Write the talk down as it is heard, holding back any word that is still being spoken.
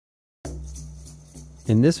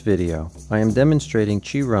In this video, I am demonstrating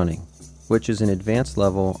Chi running, which is an advanced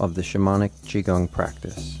level of the Shamanic Chi Kung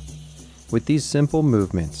practice. With these simple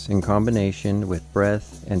movements in combination with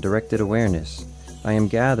breath and directed awareness, I am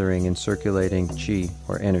gathering and circulating Chi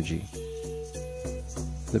or energy.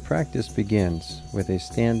 The practice begins with a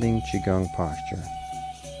standing Qigong posture,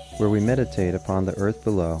 where we meditate upon the earth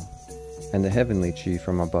below and the heavenly Chi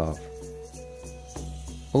from above.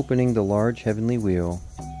 Opening the large heavenly wheel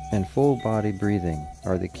and full body breathing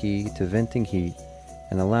are the key to venting heat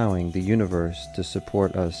and allowing the universe to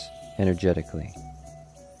support us energetically.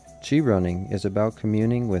 Chi running is about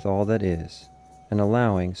communing with all that is and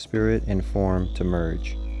allowing spirit and form to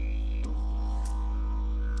merge.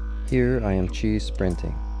 Here I am Chi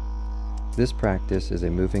sprinting. This practice is a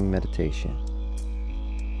moving meditation.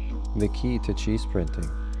 The key to Chi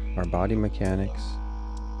sprinting are body mechanics,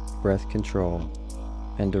 breath control,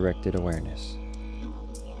 and directed awareness.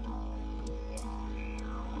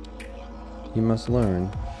 You must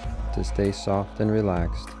learn to stay soft and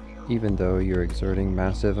relaxed even though you're exerting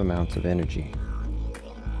massive amounts of energy.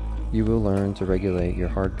 You will learn to regulate your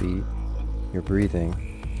heartbeat, your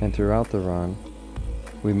breathing, and throughout the run,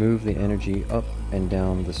 we move the energy up and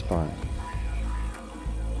down the spine.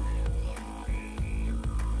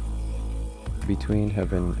 Between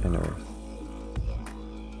heaven and earth.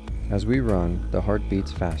 As we run, the heart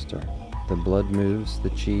beats faster, the blood moves, the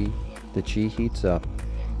chi heats up,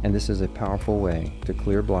 and this is a powerful way to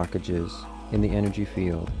clear blockages in the energy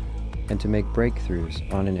field and to make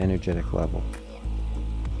breakthroughs on an energetic level.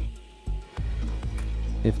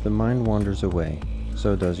 If the mind wanders away,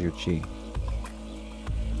 so does your Chi.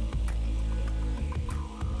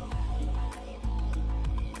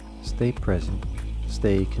 Stay present,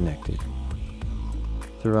 stay connected.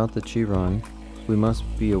 Throughout the Chi run, we must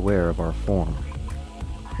be aware of our form,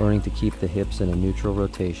 learning to keep the hips in a neutral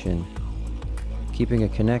rotation, keeping a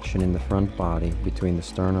connection in the front body between the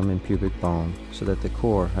sternum and pubic bone so that the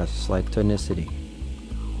core has slight tonicity.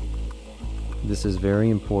 This is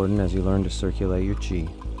very important as you learn to circulate your Chi.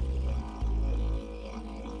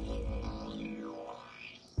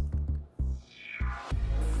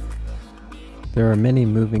 There are many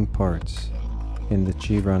moving parts in the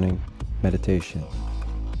Chi running meditation.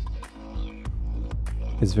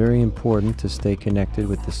 It's very important to stay connected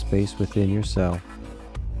with the space within yourself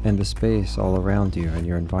and the space all around you and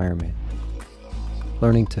your environment.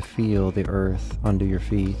 Learning to feel the earth under your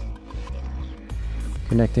feet,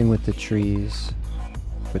 connecting with the trees,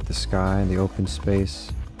 with the sky and the open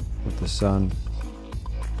space, with the sun,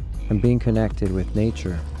 and being connected with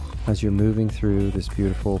nature as you're moving through this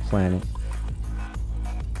beautiful planet,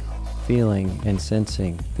 feeling and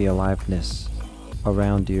sensing the aliveness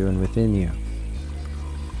around you and within you,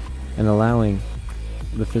 and allowing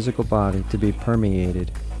the physical body to be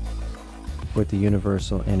permeated with the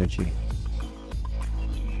universal energy.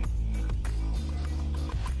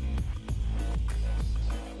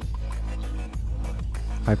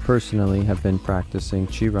 I personally have been practicing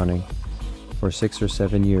Chi running for 6 or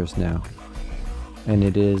 7 years now, and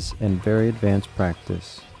it is a very advanced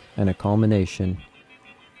practice and a culmination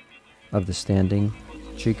of the standing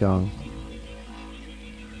Qigong,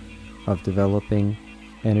 of developing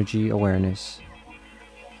energy awareness,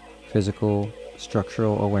 physical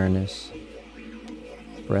structural awareness,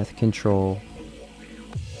 breath control,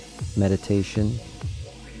 meditation,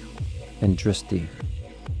 and drishti.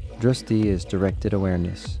 Drishti is directed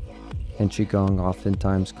awareness, and Qigong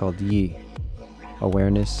oftentimes called Yi,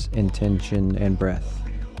 awareness, intention, and breath.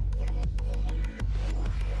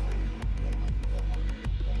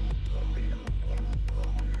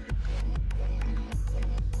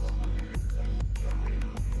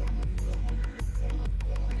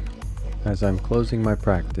 As I'm closing my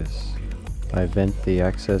practice, I vent the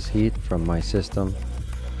excess heat from my system.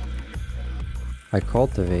 I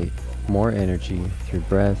cultivate more energy through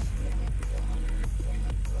breath,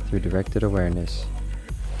 through directed awareness.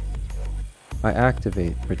 I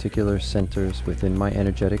activate particular centers within my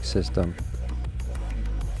energetic system,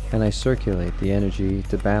 and I circulate the energy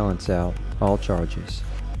to balance out all charges,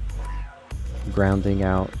 grounding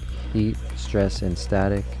out heat, stress, and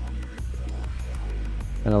static,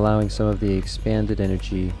 and allowing some of the expanded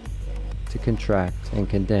energy to contract and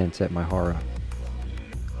condense at my hara.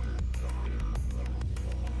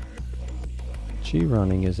 Chi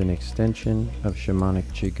running is an extension of Shamanic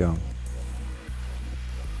Chi Kung.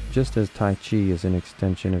 Just as Tai Chi is an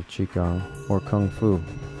extension of Chi Kung or Kung Fu.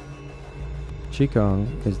 Chi Kung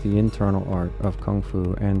is the internal art of Kung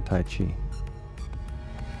Fu and Tai Chi.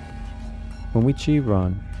 When we Chi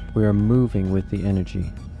run, we are moving with the energy.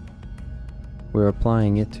 We're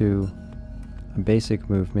applying it to a basic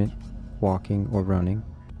movement walking, or running.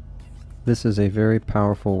 This is a very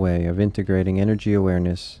powerful way of integrating energy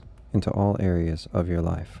awareness into all areas of your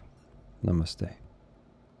life. Namaste.